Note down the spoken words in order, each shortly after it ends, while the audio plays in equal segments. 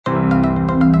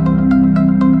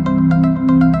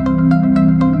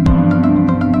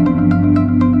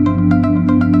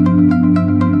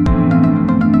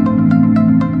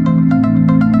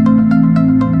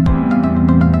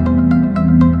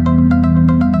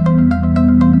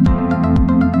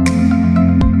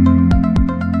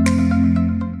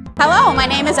My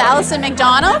name is Allison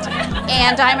McDonald,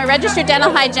 and I'm a registered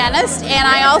dental hygienist, and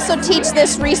I also teach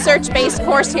this research-based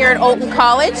course here at Olton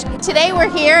College. Today we're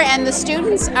here and the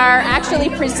students are actually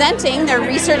presenting their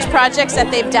research projects that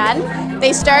they've done.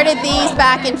 They started these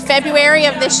back in February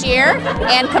of this year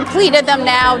and completed them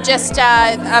now just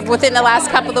within the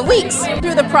last couple of weeks.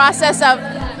 Through the process of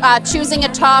choosing a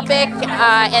topic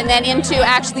and then into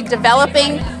actually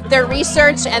developing their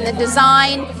research and the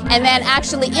design, and then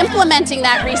actually implementing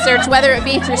that research, whether it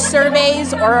be through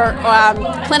surveys or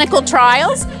clinical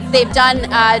trials. They've done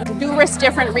numerous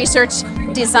different research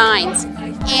designs.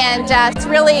 And it's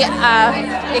really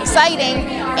exciting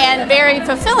and very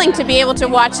fulfilling to be able to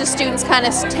watch the students kind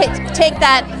of take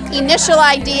that initial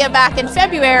idea back in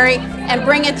February and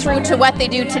bring it through to what they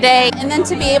do today, and then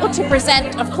to be able to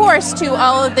present, of course, to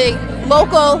all of the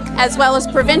local as well as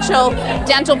provincial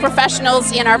dental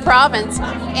professionals in our province.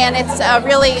 And it's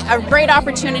really a great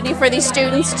opportunity for these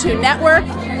students to network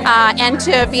and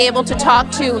to be able to talk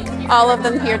to all of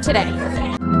them here today.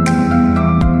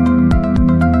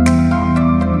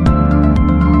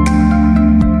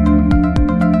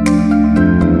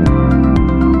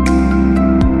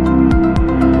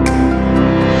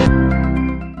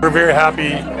 We're very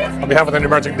happy on behalf of the New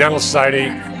Brunswick Dental Society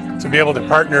to be able to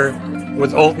partner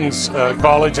with Olton's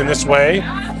College in this way,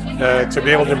 to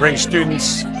be able to bring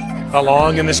students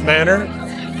along in this manner,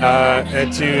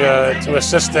 and to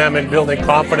assist them in building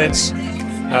confidence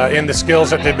in the skills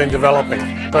that they've been developing.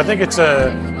 So I think it's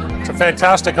a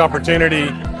fantastic opportunity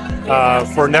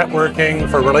for networking,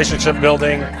 for relationship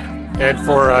building, and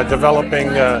for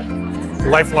developing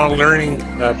lifelong learning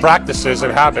practices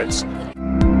and habits.